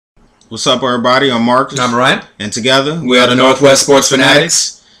What's up, everybody? I'm Marcus. I'm Ryan. And together, we are the Northwest Sports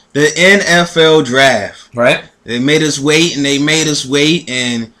Fanatics. The NFL Draft. Right. They made us wait,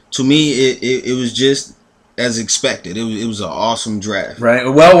 and to me, it was just as expected. It was an awesome draft. Right.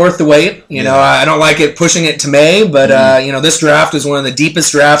 Well worth the wait. You know, I don't like it pushing it to May, but, this draft is one of the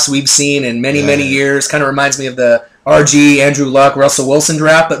deepest drafts we've seen in many years. Kind of reminds me of the RG, Andrew Luck, Russell Wilson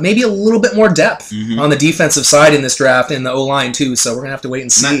draft, but maybe a little bit more depth on the defensive side in this draft, and the O-line too, so we're going to have to wait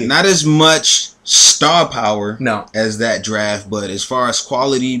and see. Not as much star power as that draft, but as far as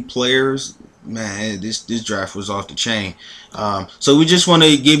quality players, man, this draft was off the chain. So we just want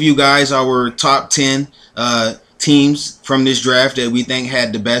to give you guys our top 10 teams from this draft that we think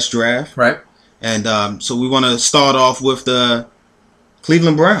had the best draft. Right. And so we want to start off with the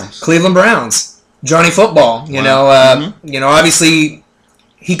Cleveland Browns. Cleveland Browns. Johnny Football, you know, obviously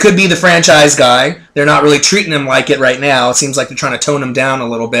he could be the franchise guy. They're not really treating him like it right now. It seems like they're trying to tone him down a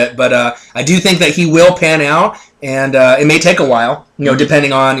little bit, but I do think that he will pan out, and it may take a while,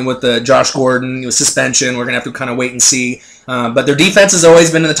 depending on with the Josh Gordon suspension. We're gonna have to kind of wait and see. But their defense has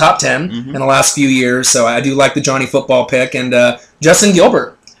always been in the top 10 in the last few years, so I do like the Johnny Football pick, and Justin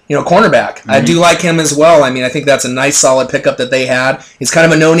Gilbert. Cornerback. I do like him as well. I mean, I think that's a nice, solid pickup that they had. He's kind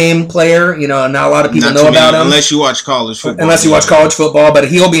of a no-name player. Not a lot of people know about him. Unless you watch college football. But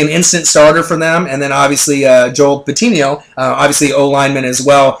he'll be an instant starter for them. And then, obviously, Joel Patino, obviously O-lineman as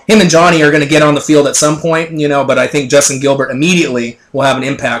well. Him and Johnny are going to get on the field at some point, but I think Justin Gilbert immediately will have an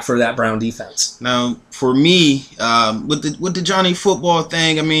impact for that Brown defense. Now, for me, with the Johnny Football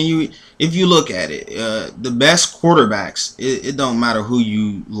thing, I mean, if you look at it, the best quarterbacks, it don't matter who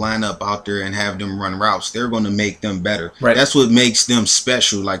you line up out there and have them run routes. They're going to make them better. Right. That's what makes them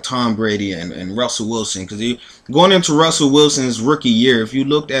special, like Tom Brady and Russell Wilson. Because going into Russell Wilson's rookie year, if you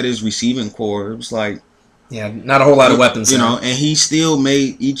looked at his receiving core, it was like... Yeah, not a whole lot of weapons. And he still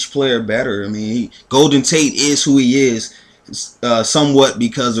made each player better. I mean, Golden Tate is who he is. Somewhat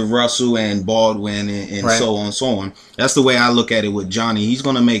because of Russell and Baldwin and so on. That's the way I look at it with Johnny. He's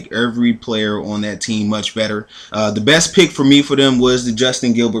going to make every player on that team much better. The best pick for me for them was the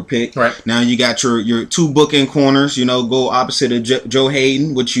Justin Gilbert pick. Right. Now you got your two bookend corners, go opposite of Joe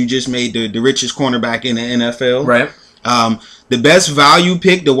Hayden, which you just made the richest cornerback in the NFL. Right. The best value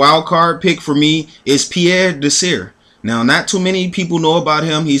pick, the wild card pick for me is Pierre Desir. Now, not too many people know about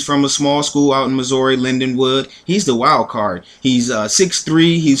him. He's from a small school out in Missouri, Lindenwood. He's the wild card. He's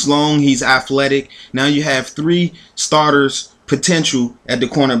 6'3", he's long, he's athletic. Now you have 3 starters potential at the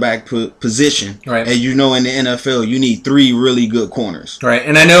cornerback position. Right. And in the NFL, you need 3 really good corners. Right.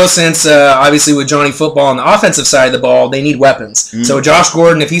 And I know since, obviously, with Johnny Football on the offensive side of the ball, they need weapons. So Josh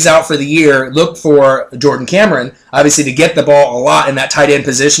Gordon, if he's out for the year, look for Jordan Cameron, obviously, to get the ball a lot in that tight end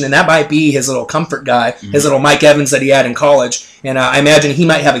position. And that might be his little comfort guy, his little Mike Evans that he had in college. And I imagine he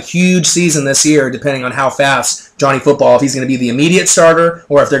might have a huge season this year, depending on how fast Johnny Football, if he's going to be the immediate starter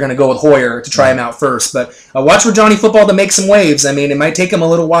or if they're going to go with Hoyer to try him out first. But watch for Johnny Football to make some waves. I mean, it might take him a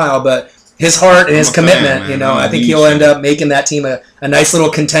little while, but his heart and his commitment, I think he'll end up making that team a nice little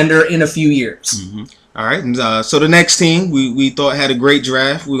contender in a few years. All right, and so the next team we thought had a great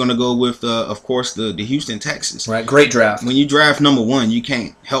draft. We're going to go with, of course, the Houston Texans. Right, great draft. When you draft number 1, you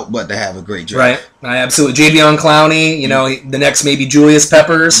can't help but to have a great draft. Right, absolutely. Jadeveon Clowney, the next maybe Julius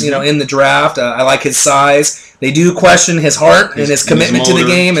Peppers, in the draft. I like his size. They do question his heart and his commitment to the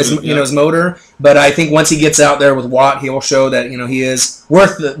game, his motor. But I think once he gets out there with Watt, he'll show that he is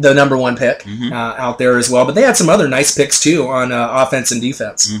worth the number 1 pick out there as well. But they had some other nice picks too on offense and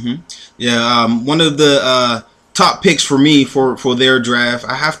defense. Yeah, one of the top picks for me for their draft,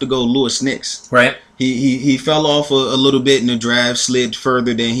 I have to go Louis Nix. Right. He fell off a little bit in the draft, slid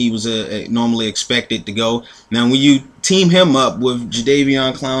further than he was normally expected to go. Now, when you team him up with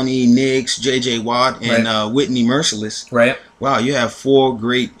Jadeveon Clowney, Nix, J.J. Watt, and Whitney Merciless, wow, you have 4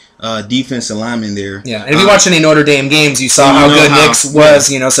 great defensive linemen there. Yeah, and if you watch any Notre Dame games, you saw how good Nix was.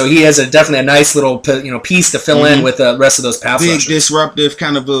 So he has definitely a nice little piece to fill in with the rest of those pass rushers. Big disruptive,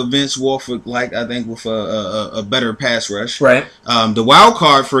 kind of a Vince Wilfork like, I think, with a better pass rush. Right. The wild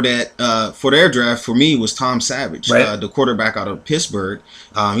card for that for their draft for me was Tom Savage, the quarterback out of Pittsburgh.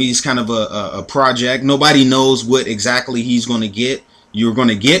 He's kind of a project. Nobody knows what exactly you're going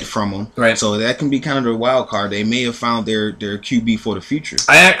to get from them. Right. So that can be kind of their wild card. They may have found their QB for the future.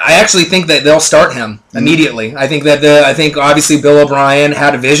 I actually think that they'll start him immediately. I think obviously Bill O'Brien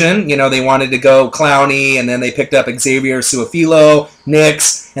had a vision. They wanted to go Clowney, and then they picked up Xavier Su'a-Filo.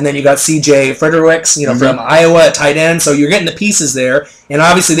 Nix, and then you got C.J. Fredericks, from Iowa at tight end. So you're getting the pieces there. And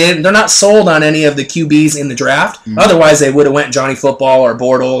obviously they're not sold on any of the QBs in the draft. Otherwise they would have went Johnny Football or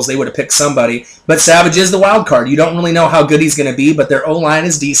Bortles. They would have picked somebody. But Savage is the wild card. You don't really know how good he's going to be, but their O-line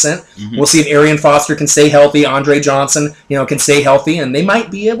is decent. We'll see if Arian Foster can stay healthy. Andre Johnson, can stay healthy, and they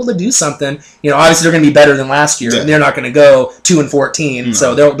might be able to do something. Obviously they're going to be better than last year. Yeah. They're not going to go 2-14,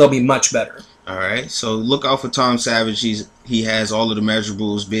 so they'll be much better. All right, so look out for Tom Savage. He has all of the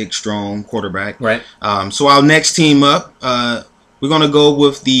measurables, big, strong quarterback. Right. So our next team up, we're going to go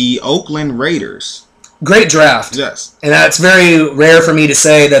with the Oakland Raiders. Great draft. Yes. And that's very rare for me to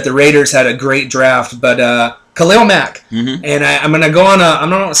say that the Raiders had a great draft, but Khalil Mack. And I'm going to go on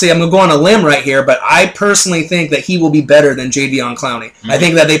I'm going to go on a limb right here, but I personally think that he will be better than Jadeveon Clowney. I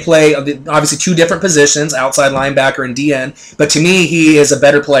think that they play obviously two different positions, outside linebacker and DN, but to me he is a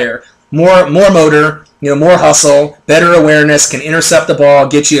better player. More motor, more hustle, better awareness, can intercept the ball,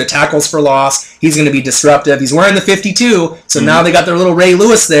 get you tackles for loss. He's going to be disruptive. He's wearing the 52, so now they got their little Ray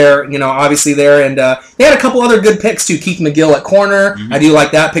Lewis there, obviously there. And they had a couple other good picks, too. Keith McGill at corner. I do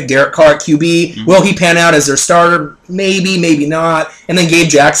like that pick. Derek Carr at QB. Will he pan out as their starter? Maybe, maybe not. And then Gabe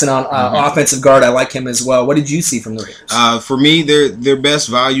Jackson on offensive guard. I like him as well. What did you see from the Raiders? For me, their best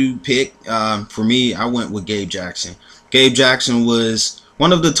value pick, for me, I went with Gabe Jackson. Gabe Jackson was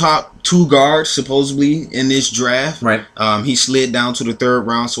one of the top 2 guards, supposedly, in this draft. Right. He slid down to the 3rd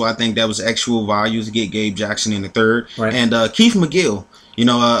round, so I think that was actual value to get Gabe Jackson in the 3rd. Right. And Keith McGill.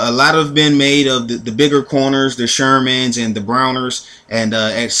 A lot have been made of the bigger corners, the Shermans and the Browners. And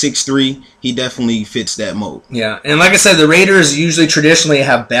at 6'3", he definitely fits that mold. Yeah, and like I said, the Raiders usually traditionally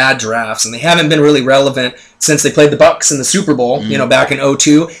have bad drafts, and they haven't been really relevant since they played the Bucs in the Super Bowl, back in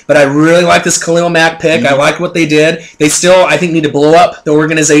 2002. But I really like this Khalil Mack pick. I like what they did. They still, I think, need to blow up the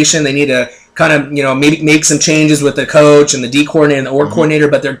organization. They need to kind of, maybe make some changes with the coach and the D coordinator and the OR coordinator,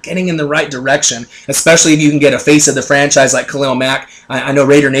 but they're getting in the right direction, especially if you can get a face of the franchise like Khalil Mack. I know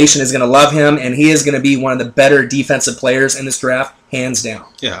Raider Nation is going to love him, and he is going to be one of the better defensive players in this draft, hands down.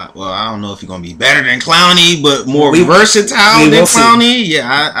 Yeah, well, I don't know if he's going to be better than Clowney, but more versatile than Clowney.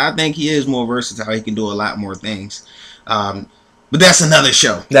 Yeah, I think he is more versatile. He can do a lot more things. But that's another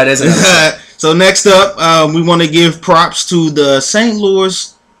show. That is another show. So next up, we want to give props to the St.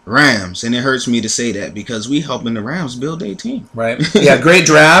 Louis Rams, and it hurts me to say that because we helping the Rams build their team. Right. Yeah, great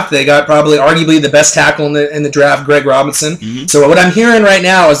draft. They got probably arguably the best tackle in the draft, Greg Robinson. So what I'm hearing right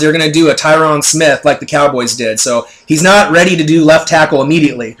now is they're going to do a Tyron Smith like the Cowboys did. So he's not ready to do left tackle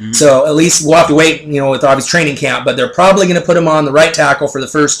immediately. So at least we'll have to wait, with obvious training camp, but they're probably going to put him on the right tackle for the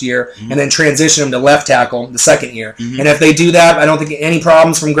first year and then transition him to left tackle the second year. And if they do that, I don't think any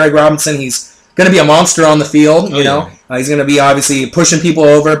problems from Greg Robinson. He's going to be a monster on the field, you know. He's going to be obviously pushing people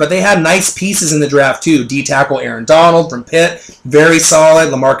over, but they had nice pieces in the draft too. D tackle Aaron Donald from Pitt, very solid.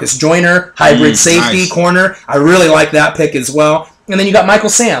 LaMarcus Joyner, hybrid safety corner. I really like that pick as well. And then you got Michael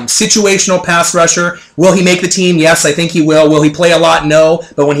Sam, situational pass rusher. Will he make the team? Yes, I think he will. Will he play a lot? No.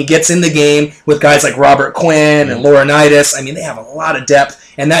 But when he gets in the game with guys like Robert Quinn and Laurinaitis, I mean, they have a lot of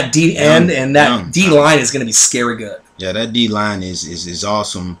depth. And that D end and that D line is going to be scary good. Yeah, that D line is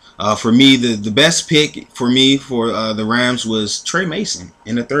awesome. For me, the best pick for me for the Rams was Trey Mason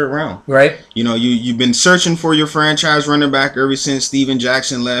in the 3rd round. Right. You've been searching for your franchise running back ever since Steven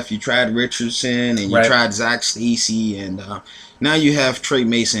Jackson left. You tried Richardson and you tried Zach Stacy, and now you have Trey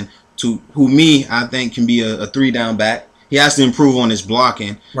Mason, I think can be a 3-down back. He has to improve on his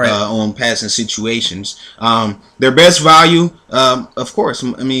blocking on passing situations. Their best value, of course,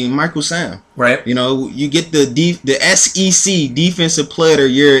 Michael Sam. Right. You get the SEC Defensive Player of the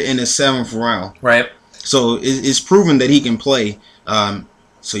Year in the 7th round. Right. So it's proven that he can play.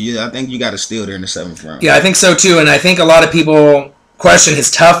 So I think you got to steal there in the 7th round. Yeah, I think so too. And I think a lot of people question his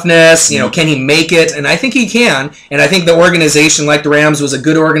toughness, can he make it? And I think he can. And I think the organization like the Rams was a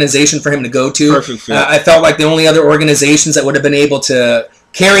good organization for him to go to. Perfect fit. I felt like the only other organizations that would have been able to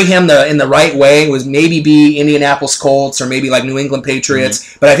carry him in the right way was maybe be Indianapolis Colts or maybe like New England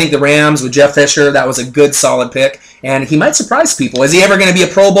Patriots. But I think the Rams with Jeff Fisher, that was a good solid pick. And he might surprise people. Is he ever going to be a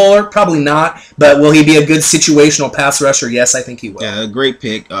Pro Bowler? Probably not. But will he be a good situational pass rusher? Yes, I think he will. Yeah, a great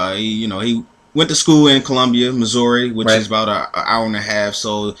pick. He went to school in Columbia, Missouri, which is about an hour and a half.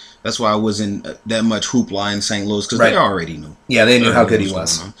 So that's why I wasn't that much hoopla in St. Louis because they already knew. Yeah, they knew how good he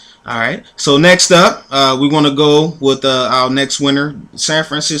was. All right. So next up, we want to go with our next winner, San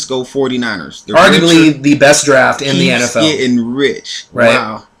Francisco 49ers. Arguably the best draft in the NFL. Getting rich. Right.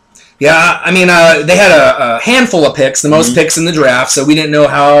 Wow. Yeah, I mean, they had a handful of picks, the most picks in the draft, so we didn't know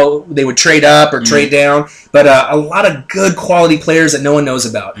how they would trade up or trade down, but a lot of good quality players that no one knows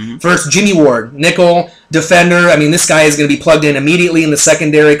about. First, Jimmy Ward, nickel, defender. I mean, this guy is going to be plugged in immediately in the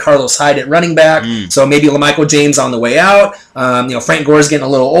secondary. Carlos Hyde at running back, so maybe LaMichael James on the way out. Frank Gore's getting a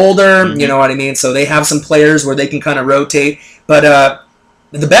little older, you know what I mean? So they have some players where they can kind of rotate, but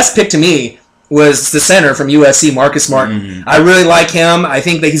the best pick to me was the center from USC, Marcus Martin. I really like him. I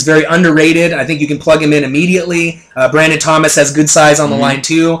think that he's very underrated. I think you can plug him in immediately. Brandon Thomas has good size on the line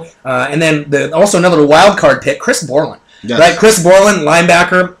too. And then also another wild card pick, Chris Borland. Yes. Right, Chris Borland,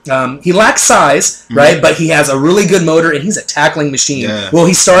 linebacker. He lacks size, right, but he has a really good motor and he's a tackling machine. Yeah. Will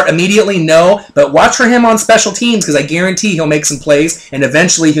he start immediately? No, but watch for him on special teams because I guarantee he'll make some plays and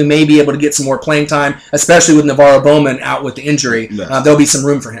eventually he may be able to get some more playing time, especially with Navarro Bowman out with the injury. Yes. There'll be some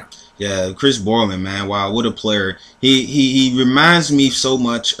room for him. Yeah, Chris Borland, man, wow, what a player. He reminds me so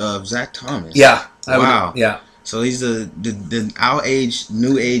much of Zach Thomas. Yeah. Wow. Yeah. So he's the our age,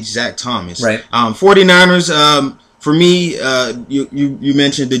 new age Zach Thomas. Right. 49ers, for me, you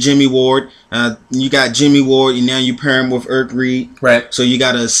mentioned the Jimmy Ward. You got Jimmy Ward, and now you pair him with Eric Reed. Right. So you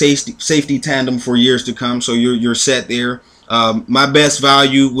got a safety tandem for years to come. So you're set there. My best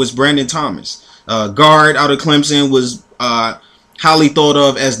value was Brandon Thomas. Guard out of Clemson was highly thought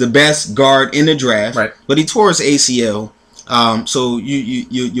of as the best guard in the draft. Right. But he tore his ACL. So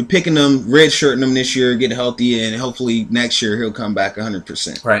you're picking him, redshirting him this year, get healthy, and hopefully next year he'll come back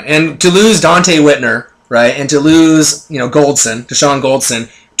 100%. Right. And to lose Dante Whitner, right, and to lose, Deshaun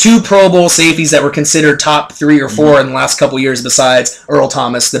Goldson, two Pro Bowl safeties that were considered top 3 or 4 in the last couple years besides Earl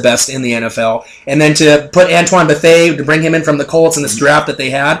Thomas, the best in the NFL. And then to put Antoine Bethea, to bring him in from the Colts in this draft that they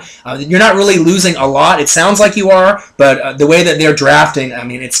had, you're not really losing a lot. It sounds like you are, but the way that they're drafting, I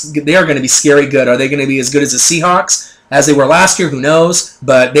mean, they are going to be scary good. Are they going to be as good as the Seahawks? As they were last year, who knows?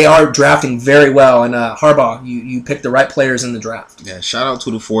 But they are drafting very well. And Harbaugh, you picked the right players in the draft. Yeah, shout out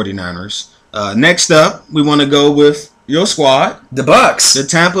to the 49ers. Next up, we want to go with your squad, the Bucks, the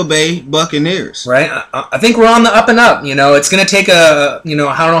Tampa Bay Buccaneers. Right. I think we're on the up and up. It's going to take I don't know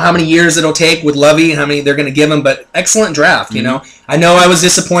how many years it'll take with Lovey and how many they're going to give him, but excellent draft. I know I was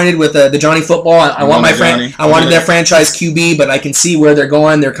disappointed with the Johnny Football. I wanted their franchise QB, but I can see where they're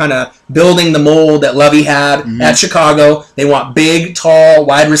going. They're kind of building the mold that Lovey had at Chicago. They want big, tall,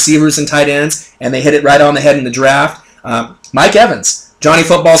 wide receivers and tight ends, and they hit it right on the head in the draft. Mike Evans. Johnny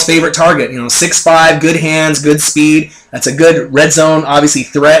Football's favorite target, 6'5", good hands, good speed. That's a good red zone, obviously,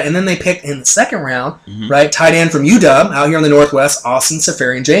 threat. And then they picked in the second round, right, tight end from UW out here in the Northwest, Austin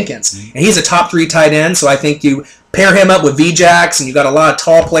Seferian-Jenkins. And he's a top 3 tight end, so I think you pair him up with V-Jax, and you got a lot of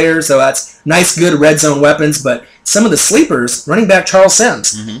tall players, so that's nice, good red zone weapons. But some of the sleepers, running back Charles Sims.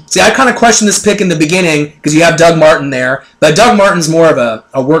 See, I kind of questioned this pick in the beginning because you have Doug Martin there, but Doug Martin's more of a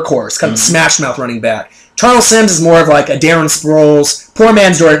workhorse, kind of smash mouth running back. Charles Sims is more of like a Darren Sproles, poor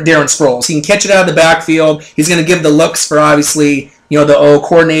man's Darren Sproles. He can catch it out of the backfield. He's going to give the looks for, obviously, the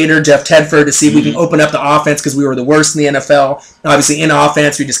coordinator, Jeff Tedford, to see if we can open up the offense because we were the worst in the NFL. Obviously, in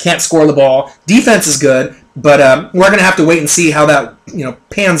offense, we just can't score the ball. Defense is good, but we're going to have to wait and see how that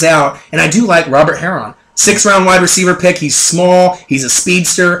pans out. And I do like Robert Herron. 6th-round wide receiver pick. He's small. He's a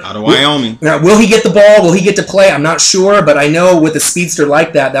speedster. Out of Wyoming. Will he get the ball? Will he get to play? I'm not sure, but I know with a speedster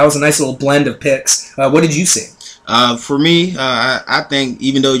like that was a nice little blend of picks. What did you see? For me, I think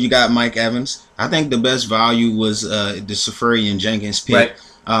even though you got Mike Evans, I think the best value was the Seferian-Jenkins pick.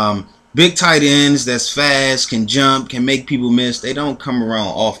 Right. Big tight ends that's fast, can jump, can make people miss. They don't come around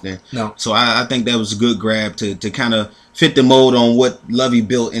often. No. So I think that was a good grab to kind of fit the mold on what Lovey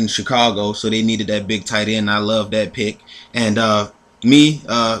built in Chicago. So they needed that big tight end. I love that pick. And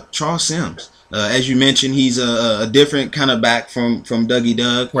Charles Sims. As you mentioned, he's a different kind of back from Dougie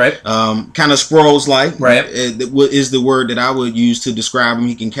Doug. Right. Kind of Sproles-like. Right. Is the word that I would use to describe him.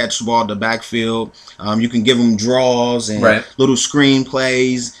 He can catch the ball at the backfield. You can give him draws and little screen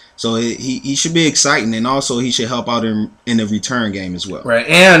plays. So he should be exciting, and also he should help out in the return game as well. Right,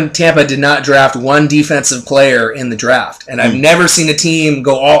 and Tampa did not draft one defensive player in the draft. And I've never seen a team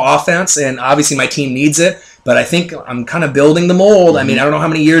go all offense, and obviously my team needs it. But I think I'm kind of building the mold. I mean, I don't know how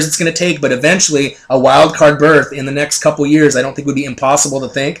many years it's going to take, but eventually a wild card berth in the next couple years I don't think would be impossible to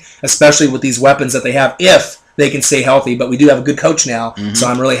think, especially with these weapons that they have if they can stay healthy. But we do have a good coach now, so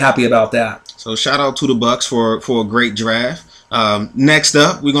I'm really happy about that. So shout out to the Bucks for a great draft. Next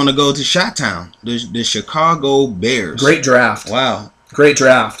up, we're going to go to Chi-Town, the Chicago Bears. Great draft. Wow. Great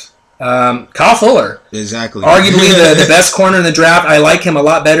draft. Kyle Fuller. Exactly. Arguably the best corner in the draft. I like him a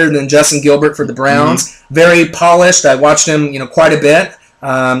lot better than Justin Gilbert for the Browns. Very polished. I watched him, quite a bit.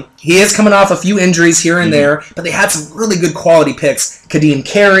 He is coming off a few injuries here and there, but they had some really good quality picks. Kadeem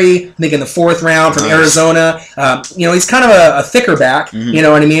Carey, I think in the 4th round from Arizona. He's kind of a thicker back, you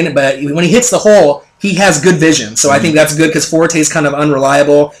know what I mean? But when he hits the hole, he has good vision. So I think that's good because Forte is kind of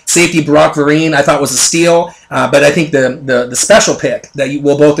unreliable. Safety Brock Vereen, I thought was a steal. But I think the special pick that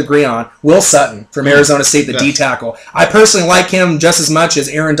we'll both agree on, Will Sutton from Arizona State, the D tackle. I personally like him just as much as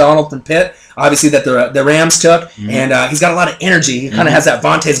Aaron Donald from Pitt, obviously that the Rams took. And he's got a lot of energy. He kind of has that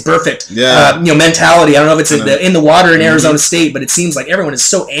Vontaze Burfict mentality. I don't know if it's in the water in Arizona State, but it seems like everyone is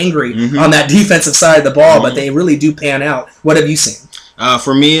so angry on that defensive side of the ball, but they really do pan out. What have you seen?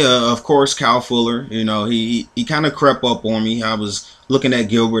 For me, of course, Kyle Fuller. He kind of crept up on me. I was looking at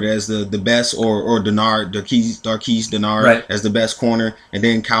Gilbert as the best, or Darqueze Dennard as the best corner, and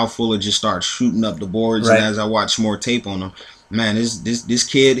then Kyle Fuller just started shooting up the boards. And as I watched more tape on him, man, this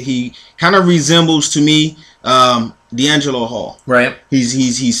kid, he kind of resembles to me D'Angelo Hall. Right.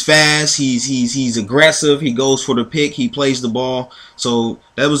 He's fast. He's aggressive. He goes for the pick. He plays the ball. So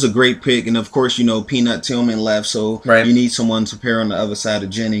that was a great pick. And of course, Peanut Tillman left, so you need someone to pair on the other side of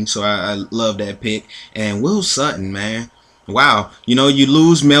Jennings. So I love that pick. And Will Sutton, man, wow. You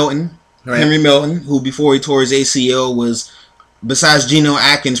lose Melton, Henry Melton, who before he tore his ACL was, besides Geno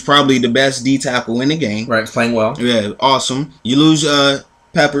Atkins, probably the best D tackle in the game. Right, playing well. Yeah, awesome. You lose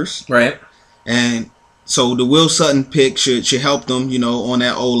Peppers. Right. And so the Will Sutton pick should help them, on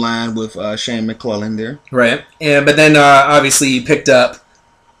that O-line with Shane McClellan there. Right. But then obviously you picked up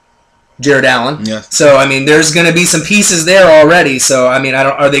Jared Allen. Yeah. So, there's going to be some pieces there already. So,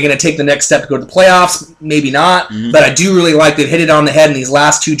 are they going to take the next step to go to the playoffs? Maybe not. But I do really like they've hit it on the head in these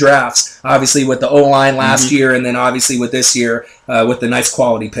last 2 drafts. Obviously with the O-line last year, and then obviously with this year with the nice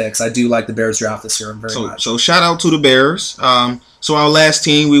quality picks. I do like the Bears draft this year very much. So shout out to the Bears. So our last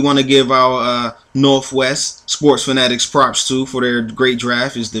team we want to give our Northwest Sports Fanatics props to for their great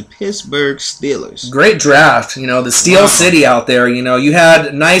draft is the Pittsburgh Steelers. Great draft. The Steel City out there. You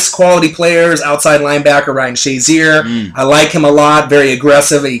had nice quality players, outside linebacker Ryan Shazier. I like him a lot. Very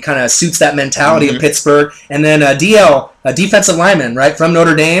aggressive. He kind of suits that mentality of Pittsburgh. And then DL, a defensive lineman, right, from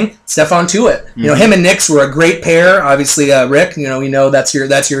Notre Dame, Stephon Tuitt. Him and Nix were a great pair. Obviously, Rick, we know that's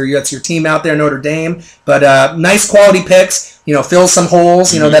your team out there, Notre Dame. But nice quality picks. Fill some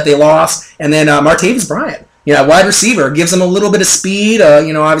holes, that they lost. And then Martavis Bryant, wide receiver, gives them a little bit of speed.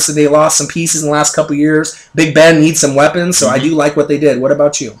 Obviously they lost some pieces in the last couple of years. Big Ben needs some weapons, so I do like what they did. What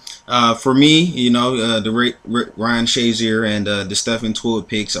about you? For me, the Ryan Shazier and the Stephon Tuitt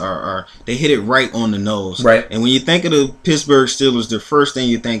picks are they hit it right on the nose. Right. And when you think of the Pittsburgh Steelers, the first thing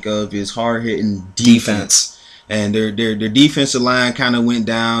you think of is hard-hitting defense. And their defensive line kind of went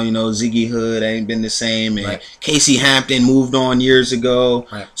down. Ziggy Hood ain't been the same. And Casey Hampton moved on years ago.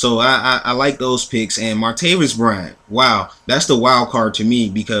 Right. So I like those picks. And Martavis Bryant, wow, that's the wild card to me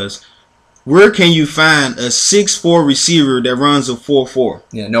because where can you find a 6'4" receiver that runs a 4.4?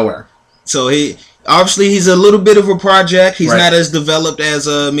 Yeah, nowhere. So he's a little bit of a project. He's not as developed as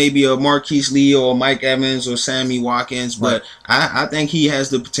maybe a Marquise Lee or Mike Evans or Sammy Watkins, but I think he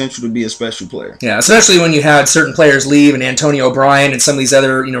has the potential to be a special player. Yeah, especially when you had certain players leave and Antonio O'Brien and some of these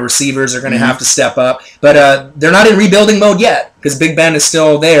other receivers are going to have to step up. But they're not in rebuilding mode yet because Big Ben is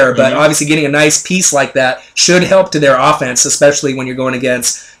still there. But obviously getting a nice piece like that should help to their offense, especially when you're going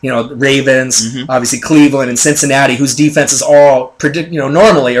against the Ravens, obviously Cleveland and Cincinnati, whose defenses all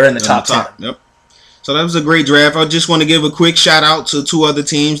normally are in the top 10. Yep. So that was a great draft. I just want to give a quick shout out to 2 other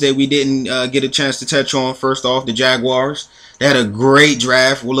teams that we didn't get a chance to touch on. First off, the Jaguars. They had a great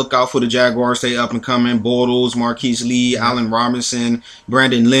draft. We'll look out for the Jaguars. They up and coming. Bortles, Marquise Lee, Allen Robinson,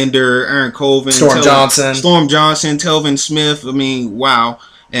 Brandon Linder, Aaron Colvin, Storm Johnson, Telvin Smith. Wow.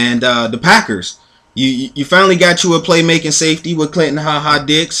 And the Packers. You finally got you a playmaking safety with Clinton Ha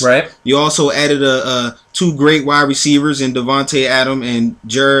Dix. Right. You also added 2 great wide receivers in Devontae Adams and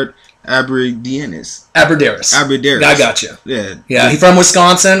Jared Abbrederis. I got you. Yeah. He's from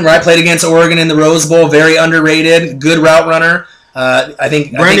Wisconsin, right? Played against Oregon in the Rose Bowl. Very underrated. Good route runner. I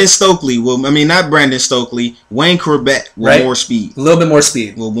think Stokely. Well, not Brandon Stokely. Wayne Corbett with more speed. A little bit more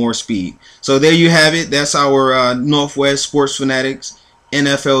speed. So there you have it. That's our Northwest Sports Fanatics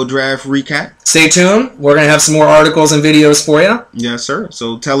NFL Draft recap. Stay tuned. We're going to have some more articles and videos for you. Yes, sir.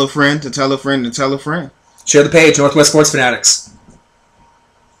 So tell a friend to tell a friend to tell a friend. Share the page, Northwest Sports Fanatics.